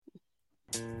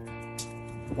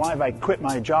Why have I quit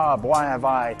my job? Why have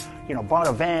I, bought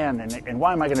a van? And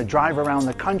why am I going to drive around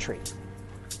the country?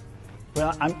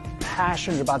 Well, I'm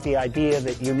passionate about the idea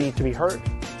that you need to be heard.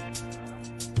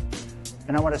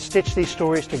 And I want to stitch these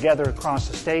stories together across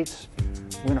the states.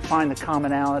 We're going to find the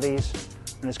commonalities,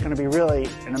 and it's going to be really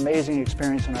an amazing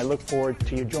experience, and I look forward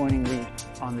to you joining me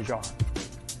on the jar.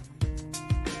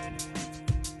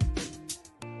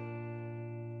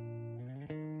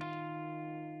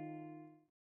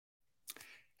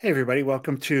 Hey, everybody.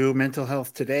 Welcome to Mental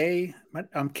Health Today.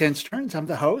 I'm Ken Stearns. I'm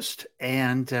the host,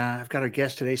 and I've got our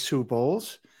guest today, Sue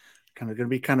Bowles. Going to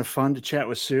be kind of fun to chat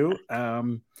with Sue.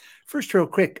 First, real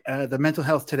quick, the Mental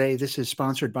Health Today, this is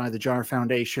sponsored by the JAR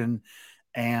Foundation,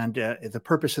 and the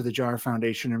purpose of the JAR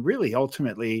Foundation, and really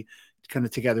ultimately kind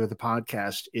of together with the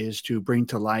podcast, is to bring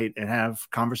to light and have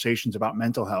conversations about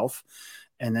mental health.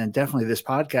 And then definitely this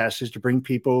podcast is to bring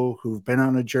people who've been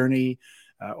on a journey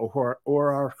or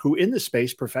are who in the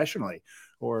space professionally,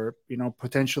 or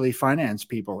potentially finance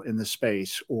people in the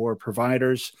space, or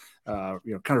providers, kind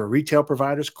of retail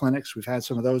providers, clinics. We've had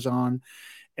some of those on,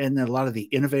 and then a lot of the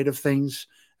innovative things.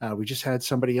 We just had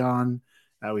somebody on.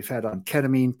 We've had on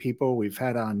ketamine people. We've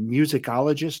had on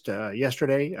musicologist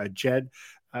yesterday, Jed.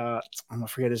 I'm gonna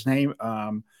forget his name.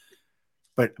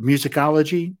 But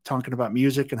musicology, talking about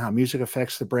music and how music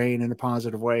affects the brain in a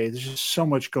positive way. There's just so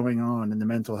much going on in the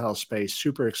mental health space.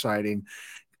 Super exciting.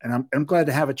 And I'm glad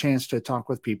to have a chance to talk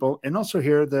with people and also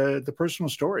hear the personal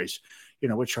stories,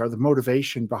 which are the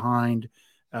motivation behind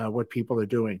what people are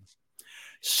doing.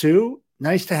 Sue,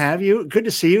 nice to have you. Good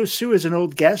to see you. Sue is an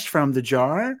old guest from the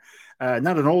JAR.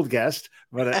 Not an old guest,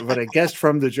 but a guest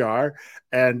from the JAR,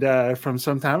 and from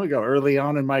some time ago, early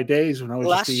on in my days when I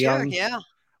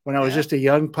was just a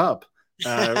young pup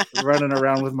running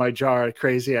around with my jar.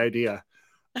 Crazy idea.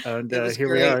 And here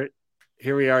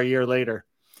we are a year later.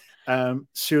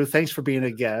 Sue, thanks for being a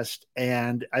guest.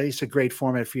 And I think it's a great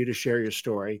format for you to share your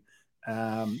story.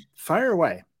 Fire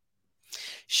away.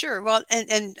 Sure. Well,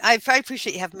 and I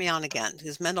appreciate you having me on again,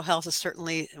 because mental health is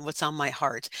certainly what's on my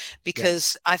heart,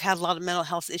 because I've had a lot of mental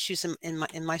health issues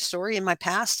in my story, in my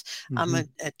past. Mm-hmm. I'm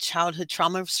a childhood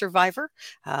trauma survivor,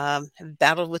 have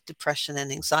battled with depression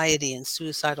and anxiety and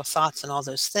suicidal thoughts and all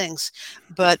those things.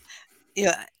 But,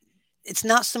 it's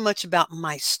not so much about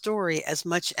my story as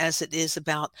much as it is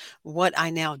about what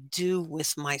I now do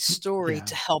with my story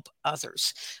to help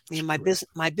others. I mean,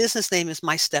 my business name is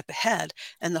My Step Ahead.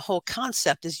 And the whole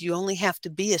concept is you only have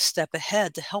to be a step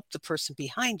ahead to help the person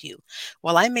behind you.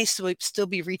 While I may still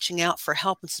be reaching out for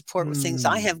help and support with things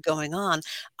I have going on,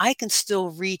 I can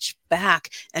still reach back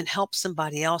and help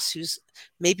somebody else who's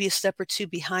maybe a step or two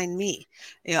behind me.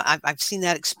 I've seen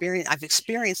that experience. I've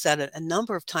experienced that a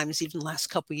number of times, even the last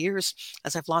couple of years,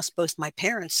 as I've lost both my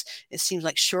parents. It seems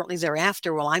like shortly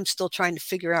thereafter, while I'm still trying to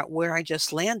figure out where I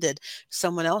just landed,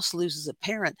 someone else loses a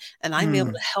parent, and I'm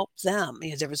able to help them.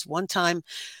 There was one time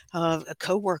a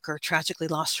coworker tragically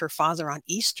lost her father on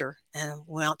Easter and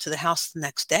went out to the house the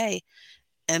next day.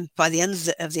 And by the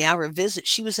end of the hour visit,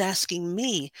 she was asking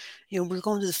me, we're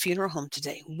going to the funeral home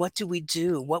today. What do we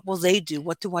do? What will they do?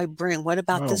 What do I bring? What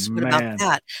about this? What about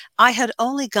that? I had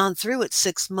only gone through it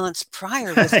 6 months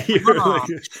prior with mom,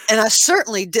 and I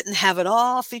certainly didn't have it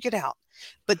all figured out.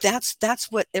 But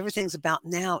that's what everything's about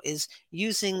now, is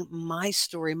using my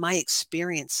story, my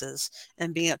experiences,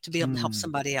 and being able to help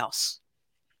somebody else.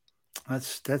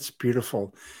 That's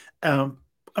beautiful.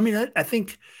 I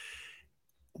think.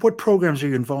 What programs are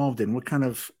you involved in? What kind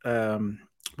of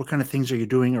things are you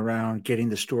doing around getting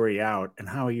the story out, and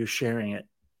how are you sharing it?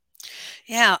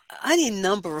 Yeah, any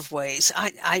number of ways.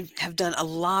 I have done a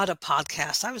lot of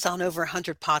podcasts. I was on over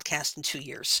 100 podcasts in 2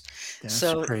 years. That's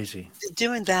crazy.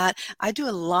 Doing that, I do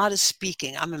a lot of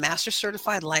speaking. I'm a master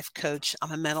certified life coach.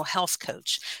 I'm a mental health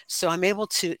coach. So I'm able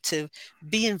to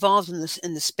be involved in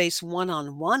the space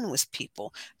one-on-one with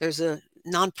people. There's a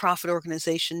nonprofit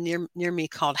organization near me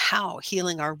called HOW,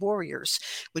 Healing Our Warriors,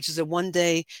 which is a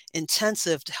one-day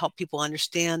intensive to help people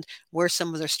understand where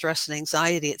some of their stress and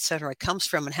anxiety, et cetera, comes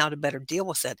from and how to better deal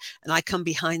with it. And I come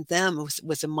behind them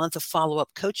with a month of follow-up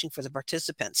coaching for the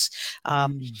participants. I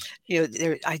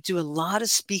do a lot of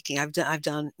speaking. I've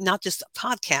done not just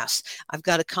podcasts. I've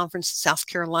got a conference in South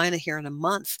Carolina here in a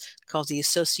month called the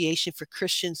Association for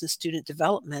Christians and Student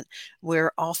Development,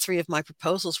 where all 3 of my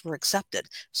proposals were accepted.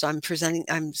 So I'm presenting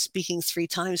I'm speaking 3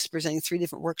 times, presenting 3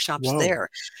 different workshops Whoa. there.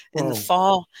 In the Whoa.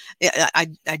 fall, I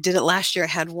did it last year. I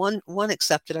had one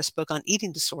accepted. I spoke on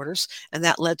eating disorders, and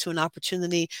that led to an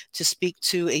opportunity to speak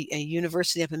to a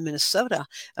university up in Minnesota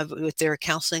with their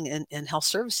counseling and health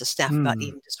services staff about Hmm.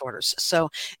 eating disorders. So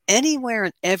anywhere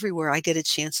and everywhere I get a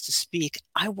chance to speak,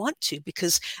 I want to,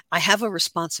 because I have a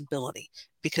responsibility,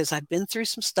 because I've been through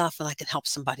some stuff and I can help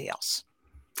somebody else.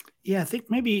 Yeah, I think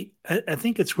maybe I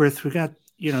think it's worth we got,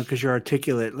 because you're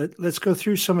articulate. Let's go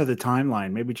through some of the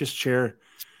timeline. Maybe just share,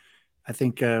 I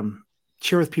think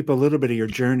share with people a little bit of your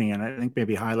journey, and I think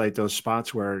maybe highlight those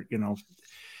spots where,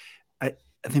 I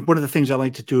I think one of the things I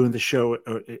like to do in the show,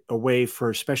 a way for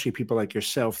especially people like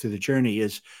yourself through the journey,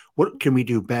 is what can we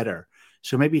do better?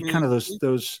 So maybe kind of Mhm.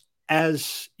 those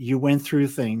as you went through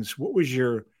things, what was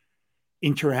your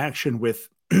interaction with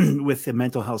with the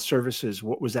mental health services?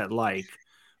 What was that like?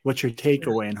 What's your Yeah.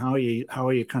 takeaway, and how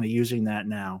are you kind of using that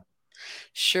now?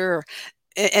 Sure.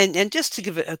 And just to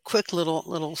give it a quick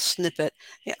little snippet,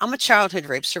 yeah, I'm a childhood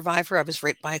rape survivor. I was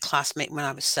raped by a classmate when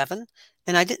I was 7,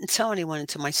 and I didn't tell anyone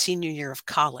until my senior year of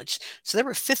college. So there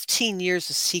were 15 years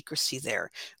of secrecy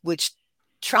there, which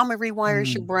trauma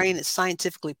rewires your Mm. brain. It's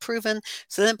scientifically proven.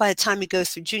 So then by the time you go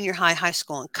through junior high, high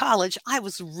school, and college, I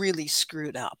was really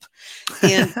screwed up.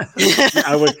 And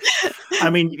I would. I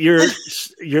mean,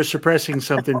 you're suppressing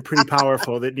something pretty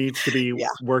powerful that needs to be yeah.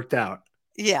 worked out.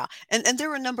 Yeah, and there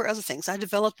were a number of other things. I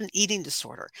developed an eating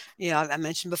disorder. I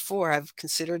mentioned before, I've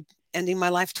considered ending my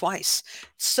life twice.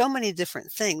 So many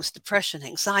different things, depression,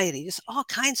 anxiety, just all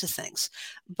kinds of things.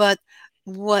 But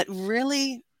what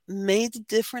really made the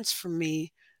difference for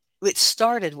me, it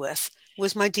started with,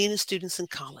 was my dean of students in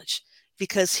college,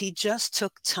 because he just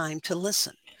took time to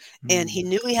listen. And he Mm.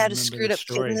 knew he I had a remember screwed this up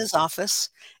kid in story. his office,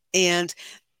 and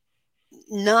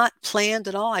not planned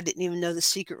at all. I didn't even know the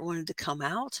secret wanted to come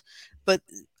out, but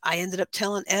I ended up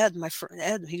telling Ed, my friend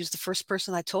Ed. He was the first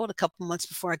person I told a couple months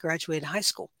before I graduated high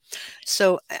school.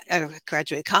 So I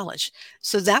graduated college.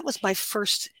 So that was my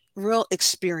first real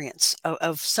experience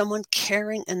of someone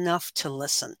caring enough to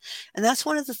listen. And that's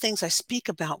one of the things I speak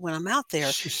about when I'm out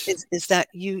there, She's- is that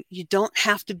you don't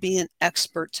have to be an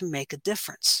expert to make a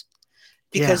difference,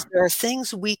 because yeah, there are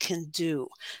things we can do,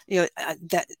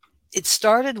 that it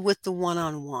started with the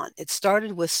one-on-one. It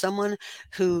started with someone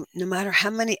who, no matter how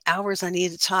many hours I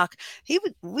needed to talk,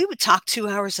 we would talk 2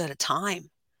 hours at a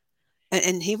time,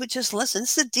 and he would just listen.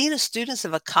 This is the dean of students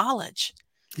of a college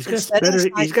he's that's got setting better.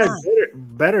 aside He's got time.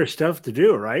 better stuff to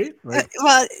do, right? Like,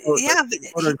 Well, like yeah, but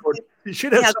quote unquote, he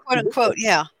should have yeah, something quote to do. unquote,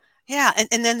 yeah. Yeah,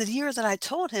 and then the year that I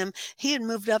told him, he had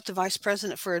moved up to vice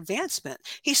president for advancement.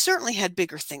 He certainly had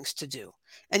bigger things to do.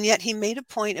 And yet he made a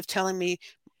point of telling me,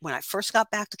 when I first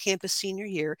got back to campus senior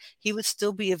year, he would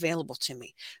still be available to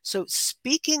me. So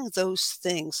speaking those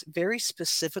things very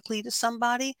specifically to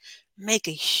somebody make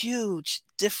a huge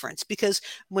difference, because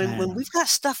when Man. we've got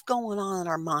stuff going on in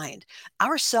our mind,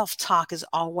 our self-talk is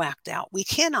all whacked out. We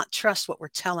cannot trust what we're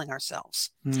telling ourselves.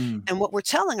 Hmm. And what we're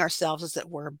telling ourselves is that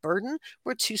we're a burden,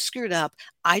 we're too screwed up,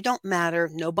 I don't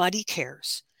matter, nobody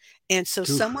cares. And so Oof.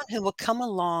 someone who will come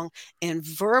along and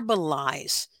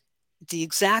verbalize the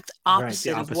exact Right. The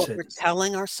opposite of what opposite. we're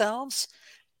telling ourselves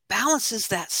balances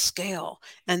that scale.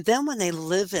 And then when they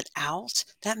live it out,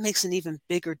 that makes an even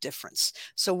bigger difference.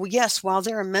 So, yes, while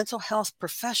there are mental health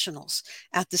professionals,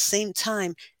 at the same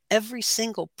time, every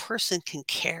single person can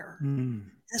care. Hmm.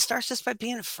 And it starts just by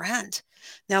being a friend.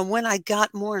 Now, when I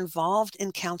got more involved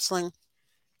in counseling,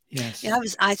 Yes.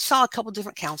 I saw a couple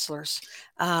different counselors.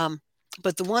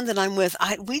 But the one that I'm with,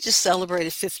 we just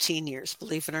celebrated 15 years,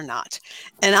 believe it or not.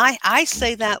 And I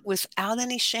say that without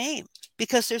any shame,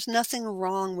 because there's nothing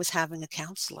wrong with having a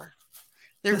counselor.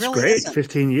 There That's really great. isn't.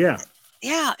 15. Yeah.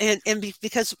 Yeah,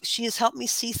 because she has helped me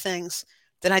see things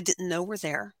that I didn't know were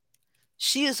there.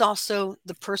 She is also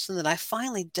the person that I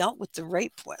finally dealt with the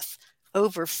rape with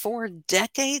over 4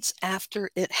 decades after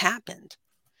it happened.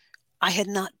 I had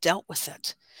not dealt with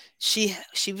it. She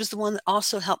was the one that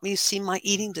also helped me see my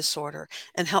eating disorder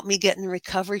and helped me get in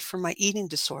recovery from my eating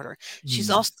disorder. She's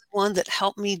Hmm. also the one that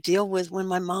helped me deal with when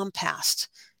my mom passed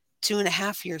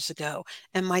 2.5 years ago,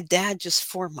 and my dad just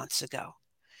 4 months ago.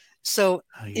 So,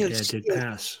 Oh, your dad she, did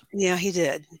pass. yeah, he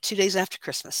did 2 days after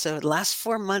Christmas. So the last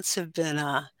 4 months have been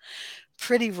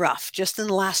pretty rough. Just in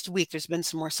the last week, there's been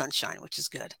some more sunshine, which is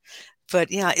good. But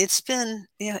yeah, it's been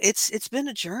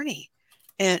a journey.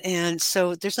 And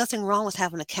so there's nothing wrong with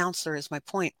having a counselor, is my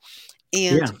point.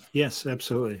 And Yeah. Yes.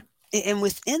 Absolutely. and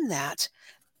within that,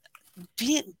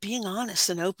 being honest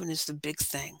and open is the big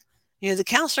thing. The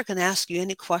counselor can ask you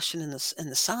any question in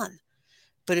the sun,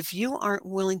 but if you aren't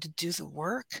willing to do the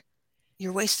work,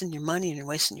 you're wasting your money and you're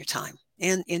wasting your time.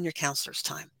 and in your counselor's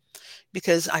time.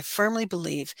 Because I firmly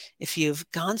believe if you've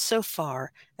gone so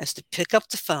far as to pick up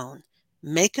the phone,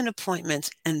 make an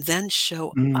appointment, and then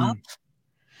show up, Mm,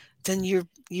 then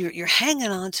you're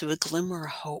hanging on to a glimmer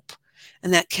of hope.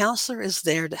 And that counselor is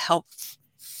there to help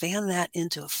fan that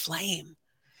into a flame.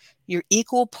 You're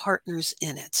equal partners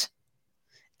in it,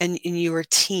 and you're a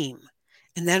team.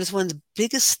 And that is one of the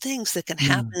biggest things that can mm.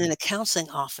 happen in a counseling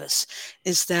office,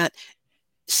 is that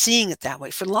seeing it that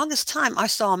way. For the longest time, I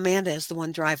saw Amanda as the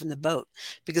one driving the boat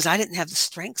because I didn't have the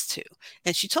strength to.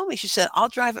 And she told me, she said, I'll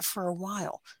drive it for a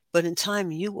while, but in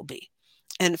time you will be.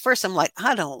 And at first I'm like,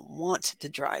 I don't want to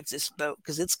drive this boat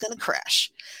because it's going to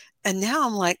crash. And now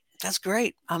I'm like, that's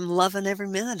great. I'm loving every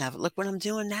minute of it. Look what I'm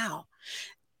doing now.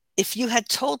 If you had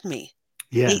told me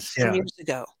Yes. 18 Yeah. years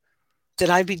ago that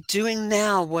I'd be doing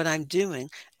now what I'm doing,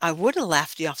 I would have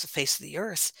laughed you off the face of the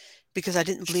earth because I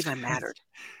didn't believe I mattered.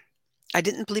 I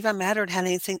didn't believe I mattered, had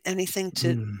anything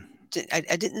Mm. I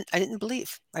didn't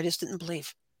believe. I just didn't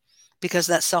believe because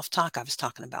of that self-talk I was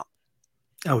talking about.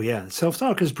 Oh yeah,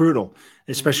 self-talk is brutal, Mhm,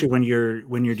 especially when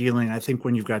you're dealing. I think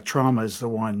when you've got trauma is the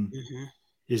one mhm.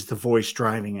 is the voice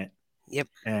driving it, Yep,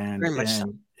 and very much so.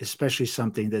 especially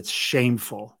something that's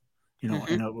shameful.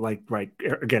 Mhm, Like right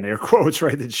again, air quotes,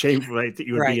 right? That's shameful, right? That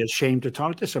you would right, be ashamed to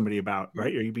talk to somebody about, mhm,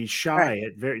 right? Or you'd be right, shy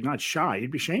at very not shy,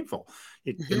 you'd be shameful.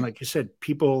 And mhm, like you said,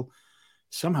 people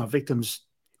somehow victims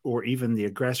or even the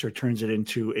aggressor turns it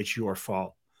into it's your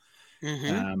fault.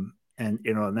 mhm. And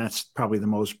and that's probably the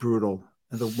most brutal,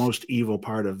 the most evil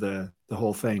part of the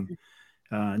whole thing,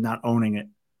 not owning it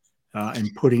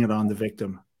and putting it on the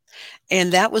victim.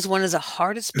 And that was one of the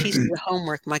hardest pieces of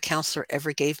homework my counselor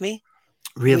ever gave me,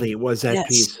 which Really, it was that yes,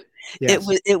 piece. Yes,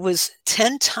 it was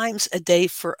 10 times a day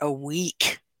for a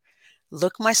week.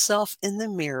 Look myself in the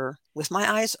mirror with my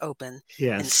eyes open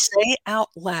and yes, say out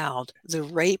loud, the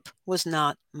rape was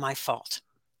not my fault.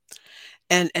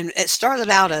 And it started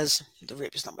out as the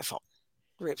rape is not my fault.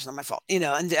 The rape is not my fault,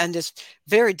 and just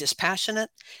very dispassionate.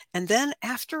 And then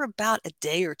after about a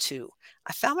day or two,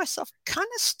 I found myself kind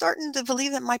of starting to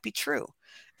believe that might be true.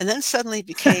 And then suddenly it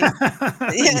became,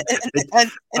 yeah, I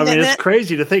and mean, then it's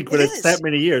crazy to think, it but it's that is.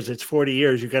 many years. It's 40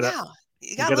 years. Yeah.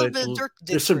 You You got a little gotta. bit of dirt to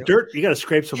dig There's some through. dirt. You gotta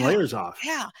scrape some Yeah, layers off.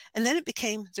 yeah, and then it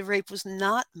became the rape was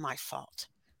not my fault.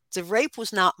 The rape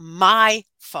was not my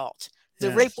fault. The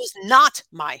rape Yes, was not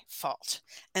my fault,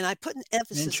 and I put an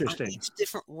emphasis on interesting. each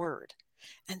different word,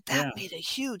 and that Yeah. made a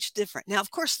huge difference. Now,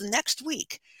 of course, the next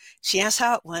week, she asked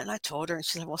how it went, and I told her, and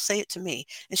she said, "Well, say it to me."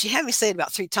 And she had me say it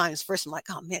about 3 times. First, I'm like,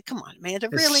 "Oh, man, come on, Amanda,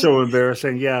 It's really?" so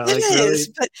embarrassing. Yeah, It like is,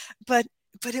 really, but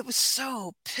but it was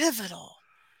so pivotal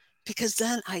because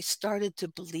then I started to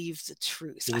believe the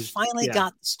truth. it I was. finally Yeah,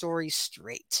 got the story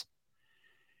straight.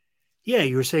 yeah.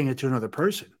 You were saying it to another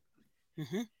person.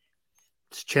 Mhm.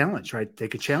 It's a challenge, right? They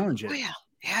could challenge Oh, it. yeah.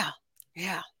 Yeah.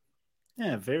 Yeah.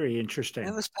 Yeah, very It interesting.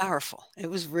 was powerful. It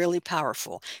was really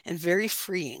powerful and very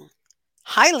freeing.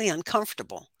 Highly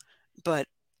uncomfortable, but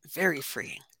very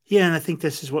freeing. Yeah, and I think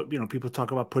this is what people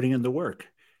talk about putting in the work.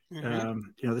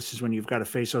 Mhm. This is when you've got to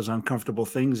face those uncomfortable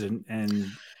things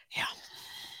Yeah.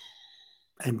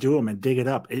 and do them and dig it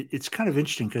up. It's kind of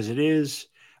interesting because it is.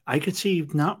 I could see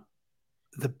not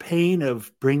the pain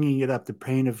of bringing it up, the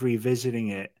pain of revisiting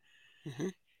it.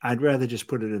 Mhm. I'd rather just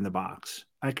put it in the box.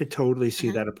 I could totally see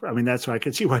Mhm. that. I mean, that's why I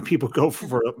could see why people go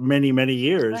for many, many Right.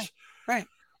 years. Right.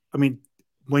 I mean,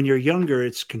 when you're younger,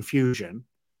 it's confusion,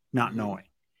 not Mhm. knowing.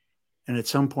 And at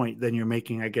some point, then you're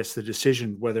making, I guess, the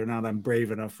decision whether or not I'm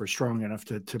brave enough or strong enough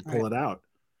to Right. pull it out.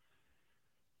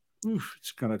 Oof,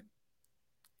 it's kind of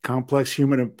complex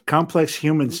human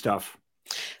Mhm. stuff.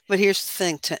 But here's the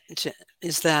thing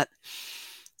is that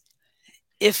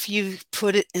if you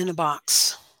put it in a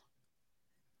box,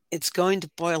 it's going to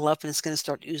boil up and it's going to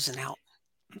start oozing out.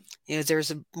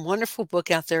 There's a wonderful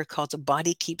book out there called The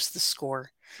Body Keeps the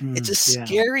Score. It's a Yeah,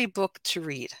 scary book to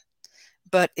read,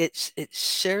 but it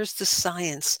shares the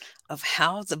science of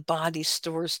how the body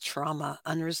stores trauma,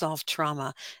 unresolved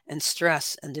trauma, and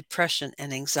stress and depression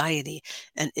and anxiety,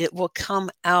 and it will come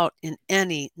out in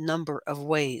any number of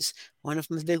ways. One of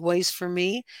the big ways for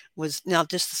me was not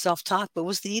just the self-talk, but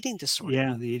was the eating disorder.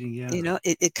 yeah, the eating, yeah,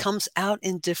 It comes out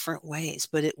in different ways,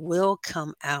 but it will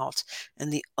come out.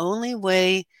 And the only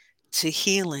way to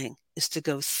healing is to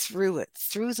go through it,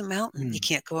 through the mountain. You mm.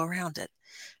 can't go around it.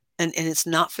 And it's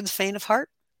not for the faint of heart.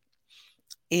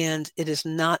 And it is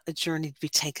not a journey to be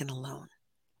taken alone.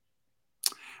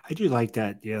 I do like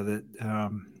that. Yeah,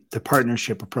 the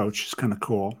partnership approach is kind of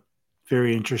cool,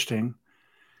 very interesting,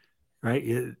 right?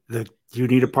 You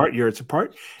need a partner. It's a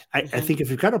part. I Mhm, think if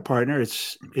you've got a partner,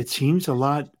 it seems a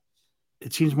lot.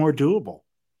 It seems more doable.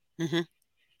 mhm.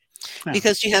 Yeah.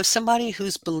 because you have somebody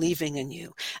who's believing in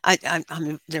you.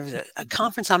 There was a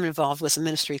conference I'm involved with, a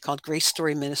ministry called Grace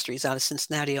Story Ministries out of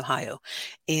Cincinnati, Ohio.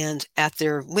 And at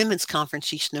their women's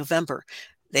conference each November,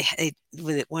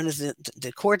 one of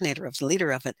the coordinator of the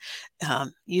leader of it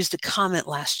used a comment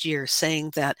last year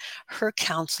saying that her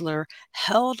counselor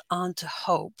held on to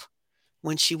hope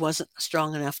when she wasn't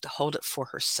strong enough to hold it for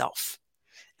herself.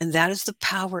 And that is the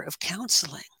power of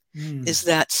counseling, is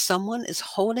that someone is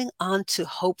holding on to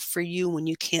hope for you when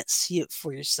you can't see it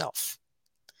for yourself.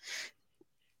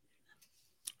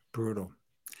 Brutal.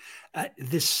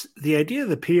 The idea of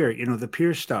the peer, the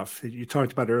peer stuff that you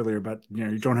talked about earlier, about,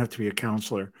 you don't have to be a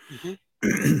counselor.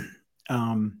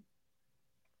 I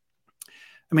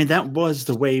mean, that was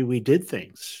the way we did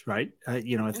things, right? I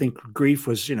think grief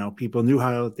was, people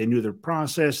they knew their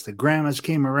process. The grandmas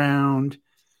came around,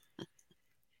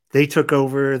 they took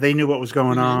over, they knew what was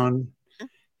going on,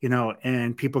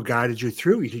 and people guided you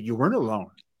through. You weren't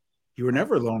alone. You were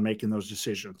never alone making those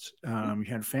decisions. You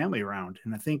had family around.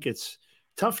 And I think it's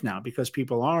tough now because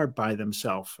people are by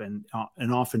themselves and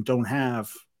often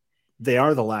they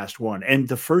are the last one and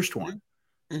the first one.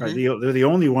 Right. They're the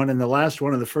only one and the last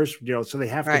one and the first, so they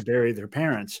have to bury their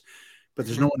parents, but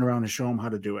there's no one around to show them how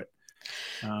to do it.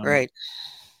 Right.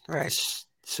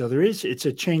 So it's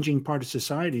a changing part of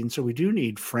society. And so we do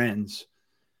need friends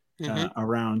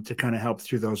around to kind of help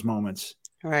through those moments.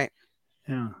 Right.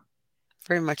 Yeah.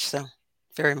 Very much so.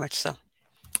 Very much so.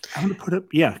 I'm going to put up.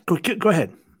 Yeah. Go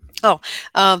ahead. Oh,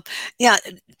 yeah.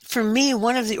 For me,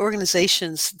 one of the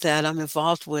organizations that I'm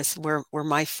involved with where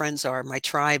my friends are, my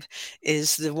tribe,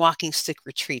 is the Walking Stick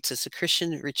Retreats. It's a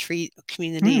Christian retreat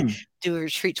community. Do a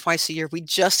retreat twice a year. We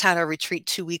just had our retreat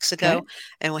 2 weeks ago,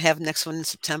 and we'll have the next one in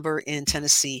September in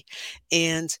Tennessee.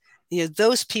 And,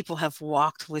 those people have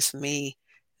walked with me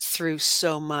through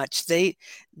so much. They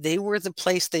were the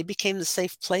place, they became the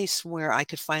safe place where I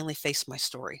could finally face my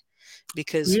story.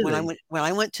 Because when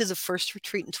I went to the first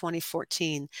retreat in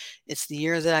 2014, it's the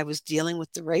year that I was dealing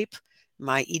with the rape.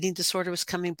 My eating disorder was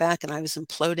coming back and I was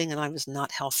imploding and I was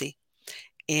not healthy.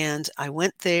 And I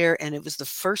went there, and it was the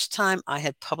first time I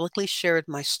had publicly shared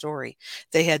my story.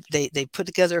 They put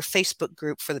together a Facebook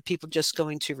group for the people just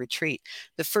going to retreat.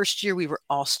 The first year we were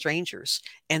all strangers,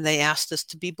 and they asked us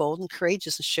to be bold and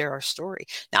courageous and share our story.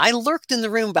 Now, I lurked in the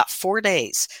room about 4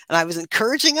 days, and I was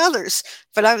encouraging others,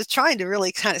 but I was trying to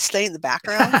really kind of stay in the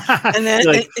background. And then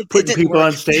putting people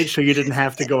on stage so you didn't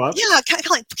have to go up. Yeah, kind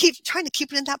of like trying to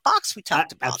keep it in that box we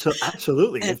talked about.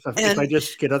 Absolutely. If I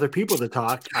just get other people to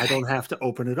talk, I don't have to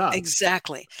open it up.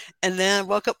 Exactly. And then I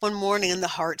woke up one morning and the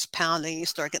heart's pounding. You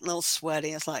start getting a little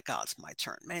sweaty. It's like, oh, it's my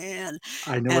turn, man.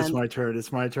 I know it's my turn.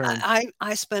 It's my turn.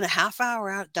 I spent a half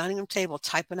hour out at dining room table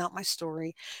typing out my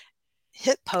story,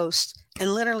 hit post,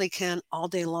 and literally, Ken, all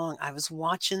day long, I was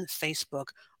watching Facebook,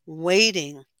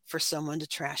 waiting for someone to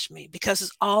trash me because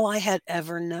it's all I had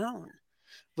ever known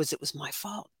was it was my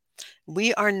fault.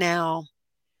 We are now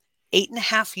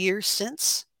 8.5 years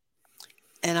since,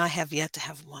 and I have yet to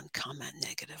have one comment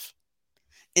negative.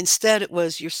 Instead, it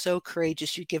was, you're so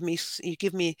courageous. You give me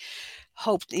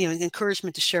hope,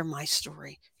 encouragement to share my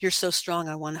story. You're so strong.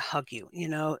 I want to hug you.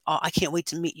 I can't wait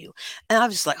to meet you. And I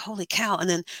was like, holy cow. And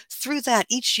then through that,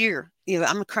 each year,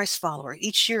 I'm a Christ follower.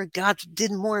 Each year, God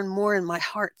did more and more in my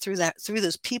heart through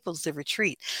those people at the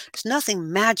retreat. There's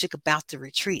nothing magic about the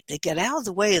retreat. They get out of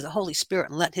the way of the Holy Spirit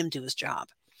and let him do his job.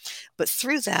 But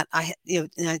through that, and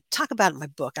I talk about it in my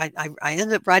book. I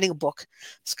ended up writing a book.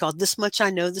 It's called This Much I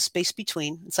Know, The Space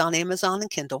Between. It's on Amazon and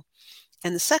Kindle.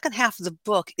 And the second half of the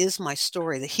book is my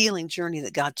story, the healing journey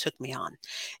that God took me on.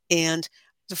 And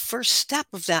the first step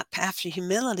of that path to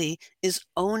humility is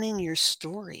owning your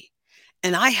story.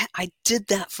 And I did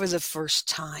that for the first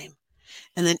time.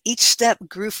 And then each step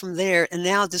grew from there. And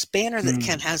now this banner that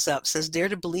Ken has up says Dare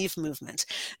to Believe Movement.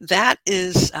 That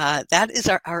is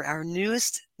our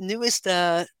newest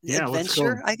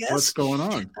adventure, I guess. What's going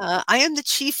on? I am the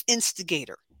chief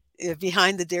instigator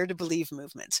behind the Dare to Believe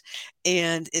movement.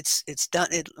 And it's done.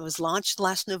 It was launched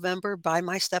last November by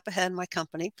My Step Ahead, my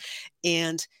company.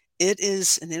 And it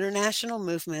is an international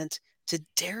movement to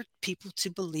dare people to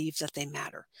believe that they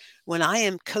matter. When I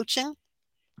am coaching,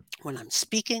 when I'm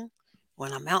speaking,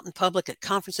 when I'm out in public at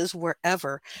conferences,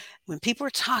 wherever, when people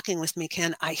are talking with me,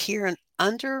 Ken, I hear an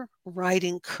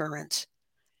underwriting current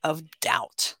of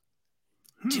doubt.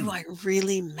 Do I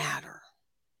really matter?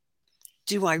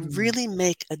 Do I really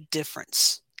make a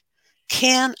difference?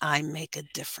 Can I make a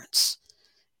difference?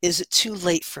 Is it too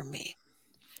late for me?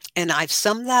 And I've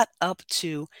summed that up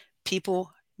to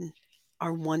people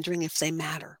are wondering if they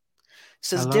matter.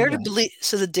 So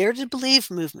the Dare to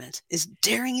Believe movement is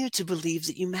daring you to believe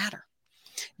that you matter.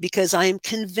 because I am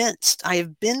convinced, I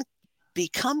have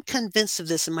become convinced of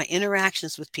this in my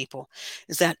interactions with people,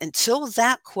 is that until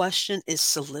that question is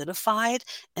solidified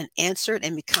and answered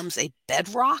and becomes a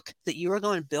bedrock that you are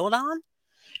going to build on,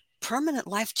 permanent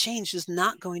life change is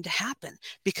not going to happen,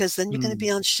 because then you're going to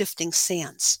be on shifting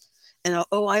sands. And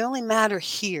oh, I only matter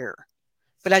here,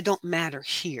 but I don't matter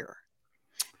here.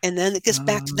 And then it gets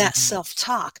back to that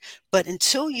self-talk. But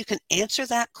until you can answer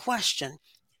that question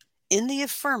in the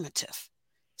affirmative,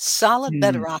 solid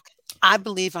bedrock, I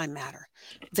believe I matter.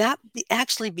 That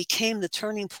actually became the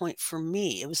turning point for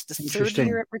me. It was the third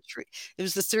year at retreat. It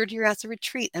was the third year at the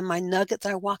retreat. And my nugget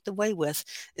that I walked away with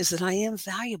is that I am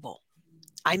valuable.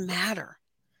 I matter.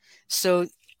 So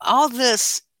all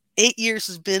this 8 years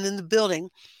has been in the building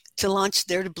to launch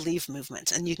Dare to Believe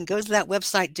movement. And you can go to that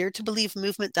website,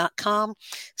 daretobelievemovement.com,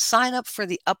 sign up for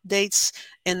the updates.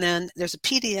 And then there's a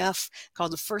PDF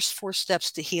called The First 4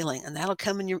 Steps to Healing. And that'll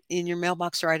come in your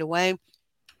mailbox right away.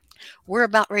 We're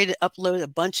about ready to upload a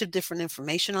bunch of different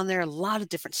information on there, a lot of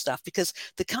different stuff, because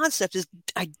the concept is,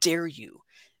 I dare you.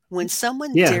 When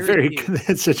someone dares you,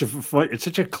 it's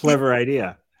such a clever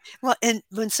idea. Well, and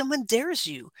when someone dares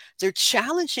you, they're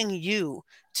challenging you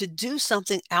to do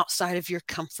something outside of your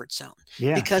comfort zone,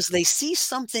 because they see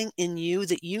something in you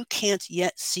that you can't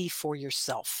yet see for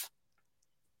yourself.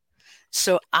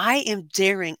 So I am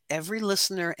daring every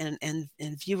listener and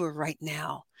viewer right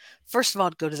now, first of all,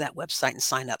 to go to that website and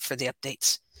sign up for the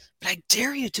updates. But I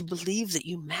dare you to believe that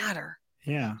you matter.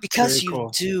 Yeah. Because you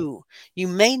do. You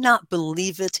may not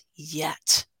believe it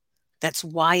yet. That's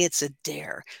why it's a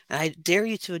dare. And I dare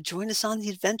you to join us on the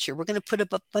adventure. We're going to put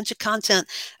up a bunch of content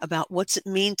about what's it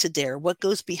mean to dare, what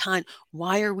goes behind,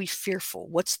 why are we fearful?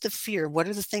 What's the fear? What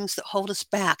are the things that hold us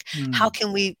back? How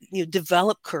can we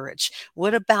develop courage?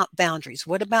 What about boundaries?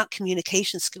 What about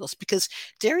communication skills? Because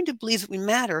daring to believe that we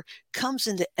matter comes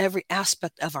into every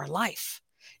aspect of our life.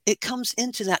 It comes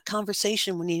into that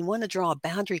conversation when you want to draw a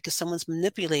boundary because someone's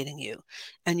manipulating you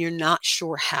and you're not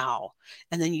sure how.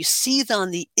 And then you seethe on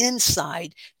the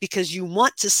inside because you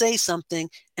want to say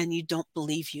something and you don't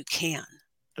believe you can.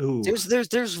 Ooh.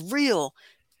 There's real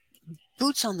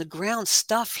boots on the ground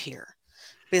stuff here.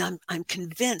 But I'm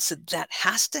convinced that that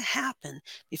has to happen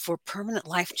before permanent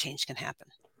life change can happen.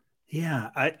 Yeah,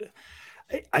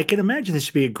 I can imagine this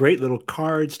would be a great little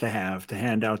cards to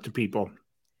hand out to people.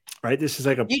 Right. This is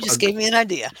like you just gave me an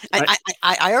idea.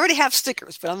 I already have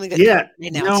stickers, but I'm going to get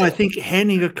I think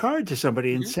handing a card to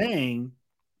somebody and saying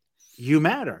you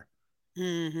matter.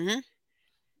 You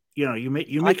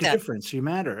make a difference. You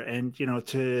matter. And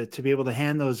to be able to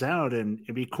hand those out, and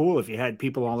it'd be cool if you had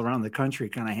people all around the country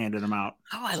kind of handing them out.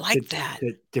 Oh, I like that.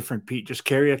 Different people, just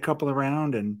carry a couple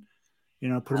around and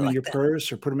put them in your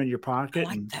purse or put them in your pocket. I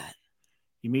like that.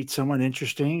 You meet someone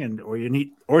interesting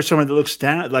or someone that looks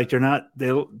down, like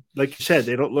like you said,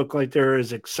 they don't look like they're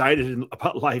as excited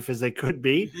about life as they could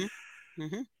be.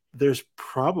 There's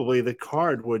probably the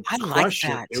card would crush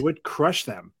it. It would crush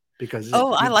them because.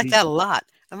 I like that a lot.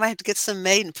 I might have to get some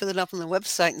made and put it up on the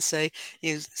website and say,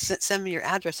 send me your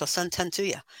address. I'll send 10 to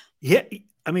you. Yeah.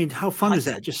 I mean, how fun is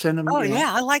that? Just send them. Oh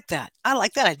yeah. I like that. I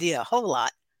like that idea a whole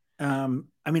lot. I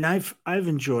mean, I've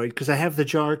enjoyed, because I have the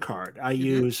jar card.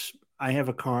 I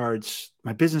have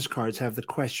my business cards have the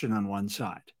question on one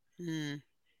side.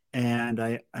 And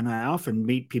I often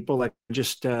meet people, like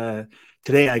just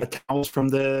today I got towels from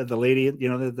the lady,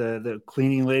 the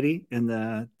cleaning lady, and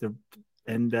I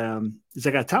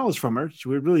got towels from her. So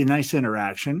we had a really nice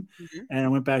interaction. And I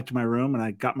went back to my room and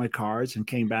I got my cards and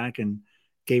came back and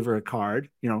gave her a card,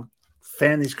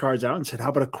 fanned these cards out and said, how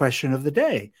about a question of the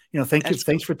day?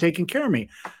 Thanks for taking care of me.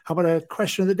 How about a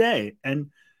question of the day?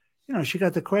 And she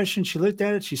got the question, she looked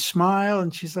at it, she smiled,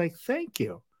 and she's like, thank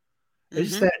you.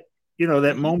 It's that,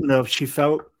 that moment of, she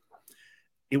felt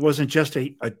it wasn't just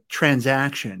a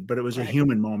transaction, but it was a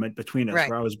human moment between us,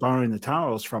 where I was borrowing the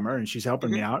towels from her and she's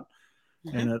helping me out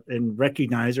and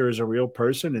recognize her as a real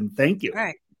person and thank you.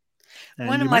 Right. And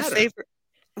one of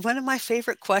my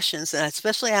favorite questions, and I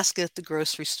especially ask it at the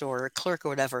grocery store or a clerk or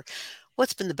whatever,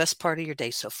 what's been the best part of your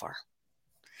day so far?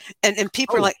 And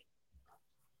people are like,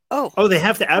 Oh, they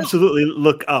have to absolutely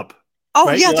look up. Oh,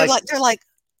 right? Yeah, they're like,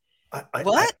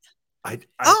 what? Wow.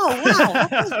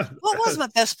 What was my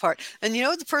best part? And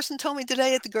the person told me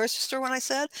today at the grocery store when I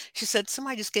said, she said,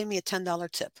 somebody just gave me a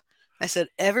 $10 tip. I said,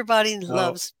 everybody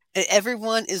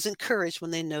everyone is encouraged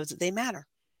when they know that they matter.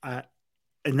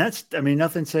 And that's,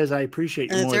 nothing says I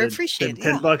appreciate you more than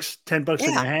 $10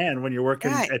 in your hand when you're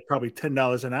working at probably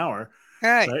 $10 an hour.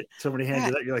 Right. Somebody hands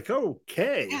you that, you're like,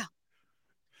 okay. Yeah.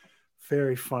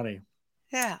 Very funny.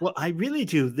 Yeah. Well, I really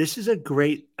do. This is a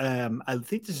great, I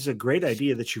think this is a great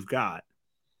idea that you've got.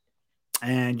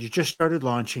 and you just started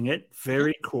launching it. Mhm.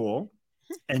 Very cool.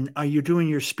 And are you doing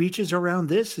your speeches around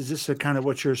this? Is this a kind of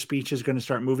what your speech is going to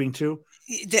start moving to?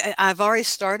 I've already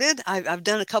started. I've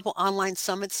done a couple online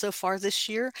summits so far this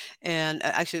year, and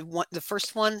actually, the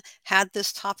first one had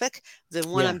this topic. The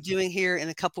one Yeah. I'm doing here in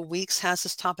a couple weeks has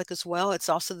this topic as well. It's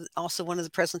also one of the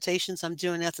presentations I'm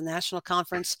doing at the national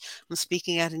conference I'm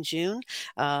speaking at in June,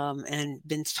 and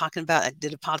been talking about. I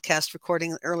did a podcast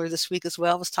recording earlier this week as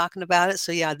well. Was talking about it.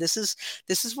 So yeah, this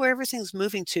is where everything's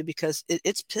moving to because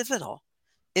it's pivotal.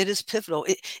 It is pivotal.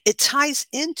 It ties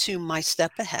into My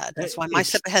Step Ahead. That's why My It's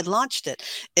Step Ahead launched it.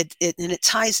 It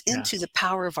ties yeah. into the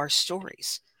power of our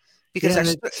stories because Yeah,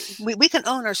 and it's we can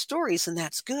own our stories and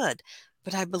that's good.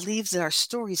 But I believe that our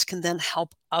stories can then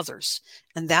help others.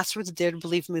 And that's where the Dare to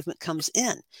Believe movement comes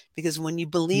in. Because when you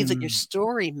believe that your hmm,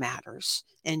 story matters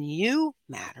and you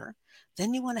matter,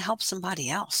 then you want to help somebody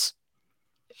else.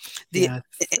 The yeah,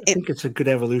 I it, think it's a good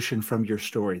evolution from your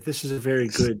story. This is a very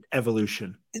good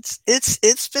evolution.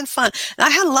 it's been fun. And I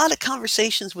had a lot of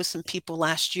conversations with some people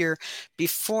last year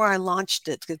before I launched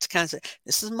it. It's kind of say,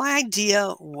 this is my idea.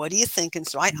 What do you think? And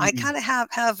so I Mm. kind of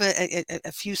have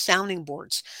a few sounding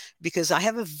boards because I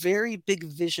have a very big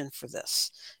vision for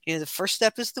this. The first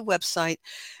step is the website.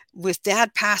 With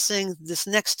dad passing, this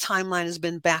next timeline has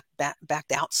been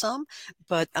backed out some,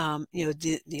 but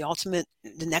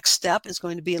the next step is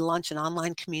going to be to launch an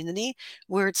online community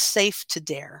where it's safe to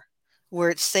dare, where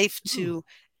it's safe Ooh. to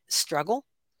struggle,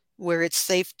 where it's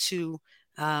safe to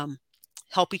um,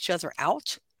 help each other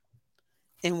out,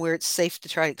 and where it's safe to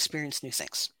try to experience new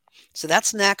things. So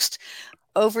that's next.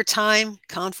 Over time,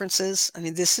 conferences. I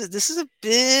mean, this is a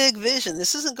big vision.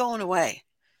 This isn't going away.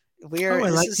 We Oh, are. I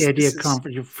This like the is idea this of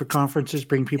is for conferences,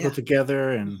 bring people yeah.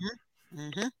 together and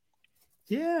Hmm.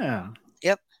 yeah.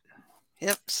 Yep.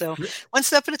 Yep. So one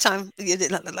step at a time.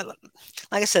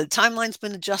 Like I said, the timeline's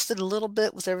been adjusted a little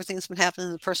bit with everything that's been happening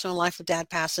in the personal life of dad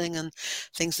passing and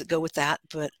things that go with that.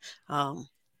 But um,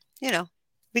 you know,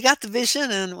 we got the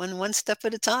vision and one step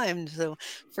at a time. So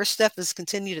first step is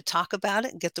continue to talk about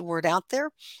it and get the word out there.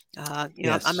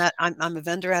 Yes. I'm a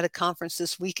vendor at a conference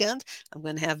this weekend. I'm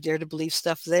going to have Dare to Believe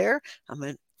stuff there.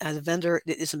 As a vendor,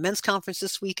 it is a men's conference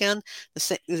this weekend.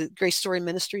 The Grace Story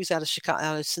Ministries out of Chicago,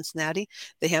 out of Cincinnati.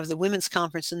 They have the women's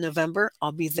conference in November.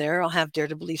 I'll be there. I'll have Dare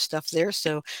to Believe stuff there.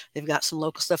 So they've got some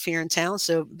local stuff here in town.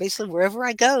 So basically, wherever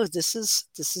I go, this is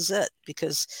it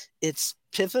because it's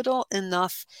pivotal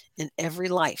enough in every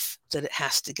life that it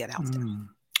has to get out there. Mm.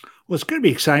 Well, it's going to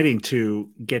be exciting to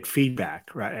get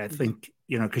feedback, right? I Mhm. think,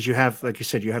 because you have, like you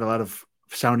said, you had a lot of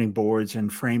sounding boards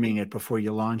and framing it before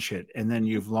you launch it, and then Mhm.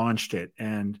 you've launched it.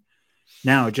 And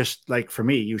now, just like for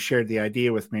me, you shared the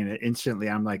idea with me, and instantly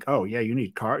I'm like, oh yeah, you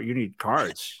need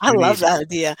cards. I love that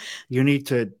idea. You need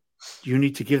to, you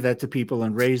need to give that to people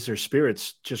and raise their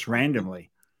spirits just Mhm.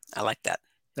 randomly. I like that.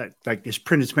 That like just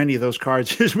print as many of those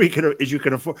cards as you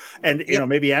can afford, and Yep.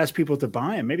 maybe ask people to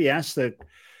buy them. Maybe ask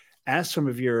some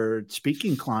of your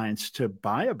speaking clients to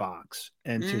buy a box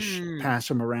and to Mm. pass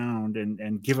them around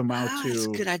and give them out Ah, that's a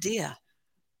to good idea.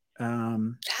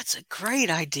 um, That's a great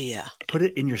idea. put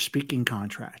it in your speaking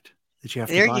contract that you have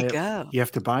to There buy you it. go. You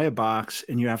have to buy a box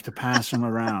and you have to pass them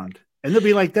around. And they'll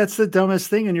be like, "That's the dumbest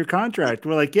thing in your contract."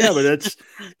 We're like, "Yeah, but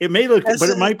it may look, That's but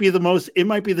it it. might be it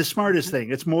might be the smartest Mhm.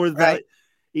 thing. It's more Right.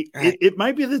 the, it, Right. it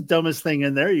might be the dumbest thing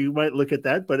in there. You might look at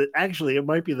that, but it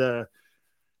might be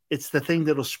it's the thing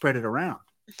that'll spread it around."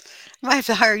 I might have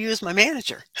to hire you as my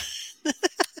manager.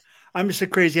 I'm just so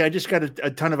crazy. I just got a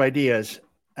ton of ideas,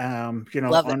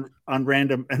 Love it. on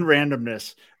random and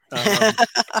randomness. Um,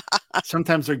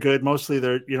 Sometimes they're good. Mostly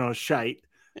they're, shite.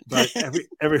 But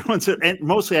every once and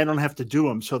mostly I don't have to do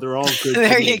them, so they're all good to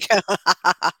There you me. go.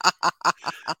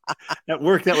 At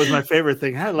work, that was my favorite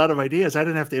thing. I had a lot of ideas. I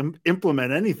didn't have to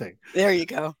implement anything. There you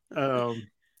go. Um,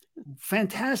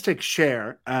 Fantastic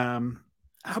share.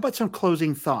 How about some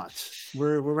closing thoughts?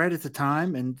 We're right at the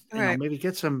time, and All right. maybe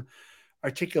get some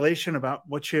articulation about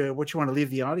what you want to leave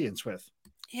the audience with.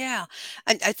 Yeah.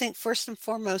 I think first and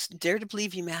foremost, dare to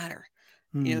believe you matter.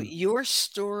 Hmm. Your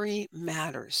story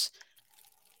matters.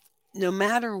 No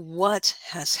matter what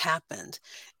has happened,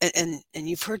 and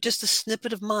you've heard just a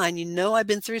snippet of mine, I've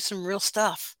been through some real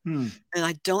stuff, Hmm. and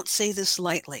I don't say this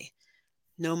lightly.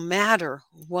 No matter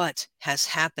what has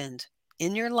happened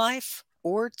in your life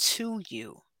or to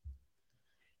you,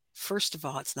 first of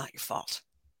all, it's not your fault.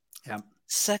 Yeah.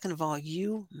 Second of all,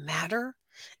 you matter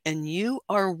and you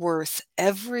are worth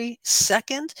every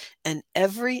second and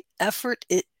every effort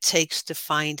it takes to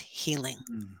find healing.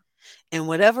 Hmm. And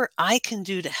whatever I can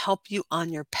do to help you on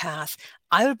your path,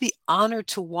 I would be honored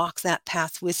to walk that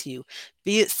path with you,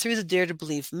 be it through the Dare to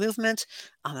Believe movement.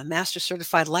 I'm a master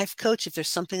certified life coach. If there's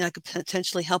something I could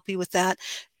potentially help you with that,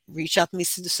 reach out to me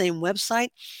through the same website.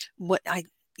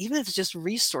 Even if it's just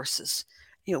resources,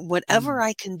 whatever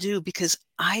I can do, because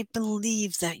I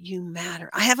believe that you matter.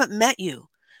 I haven't met you.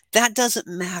 That doesn't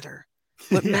matter.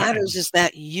 What matters is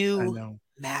that you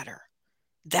matter.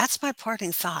 That's my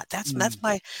parting thought. That's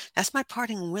my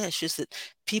parting wish, is that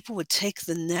people would take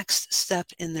the next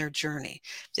step in their journey.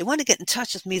 If they want to get in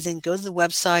touch with me, then go to the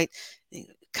website,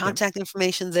 contact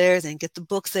information there, then get the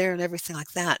book there and everything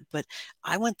like that. But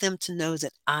I want them to know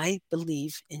that I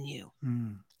believe in you,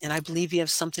 and I believe you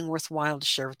have something worthwhile to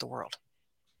share with the world.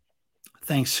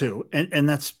 Thanks, Sue. And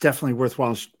that's definitely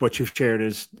worthwhile. What you've shared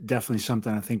is definitely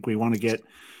something I think we want to get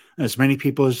as many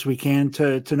people as we can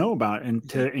to know about and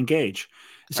to engage.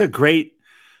 It's a great,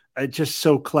 just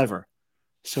so clever.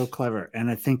 And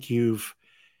I think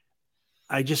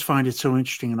I just find it so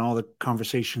interesting in all the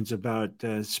conversations about,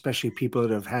 especially people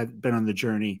that have been on the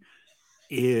journey,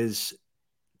 is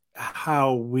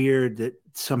how weird that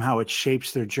somehow it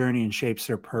shapes their journey and shapes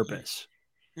their purpose.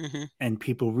 Mm-hmm. And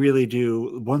people really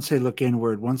do, once they look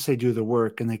inward, once they do the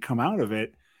work and they come out of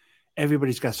it,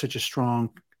 everybody's got such a strong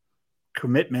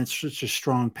commitment, such a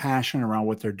strong passion around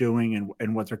what they're doing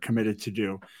and what they're committed to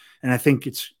do. And I think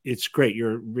it's great.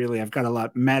 I've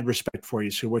got mad respect for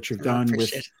you. So what you've done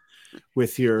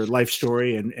with your life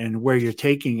story and where you're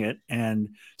taking it, and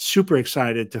super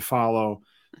excited to follow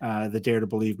the Dare to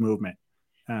Believe movement.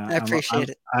 I appreciate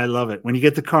it. I love it. When you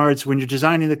get the cards, when you're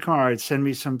designing the cards, send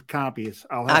me some copies.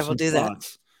 I will do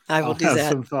that. I will do that.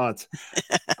 Some thoughts.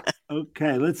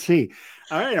 Okay, let's see.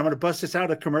 All right, I'm going to bust this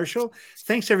out a commercial.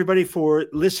 Thanks, everybody, for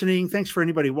listening. Thanks for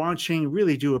anybody watching.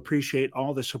 Really do appreciate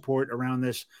all the support around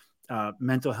this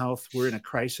mental health. We're in a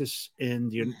crisis,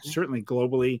 certainly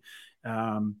globally.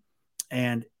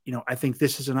 And, I think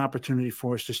this is an opportunity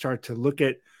for us to start to look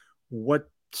at what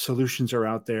solutions are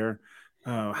out there.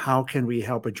 How can we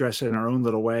help address it in our own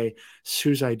little way?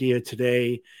 Sue's idea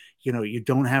today, you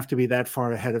don't have to be that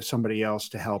far ahead of somebody else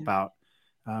to help out.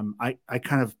 I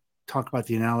kind of talk about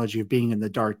the analogy of being in the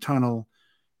dark tunnel,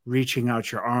 reaching out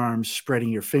your arms, spreading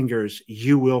your fingers.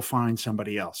 You will find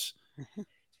somebody else. Mm-hmm.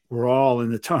 We're all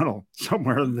in the tunnel,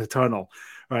 somewhere in the tunnel,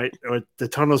 right? The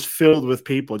tunnel's filled with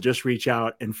people. Just reach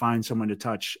out and find someone to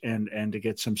touch and to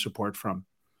get some support from.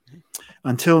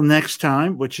 Until next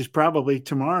time, which is probably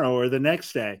tomorrow or the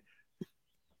next day.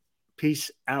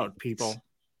 Peace out, people.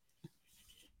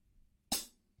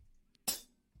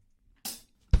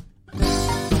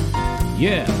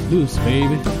 Yeah, loose,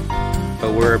 baby.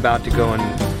 We're about to go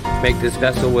and make this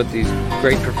vessel with these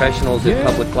great professionals at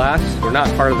Public Glass. We're not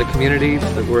part of the community,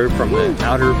 but we're from the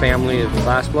outer family of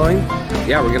glassblowing.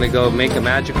 Yeah, we're going to go make a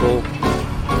magical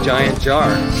giant jar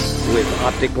with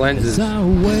optic lenses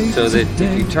so that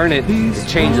if you turn it, it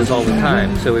changes all the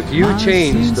time. So if you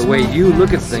change the way you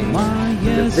look at things,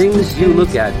 the things you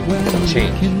look at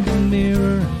change.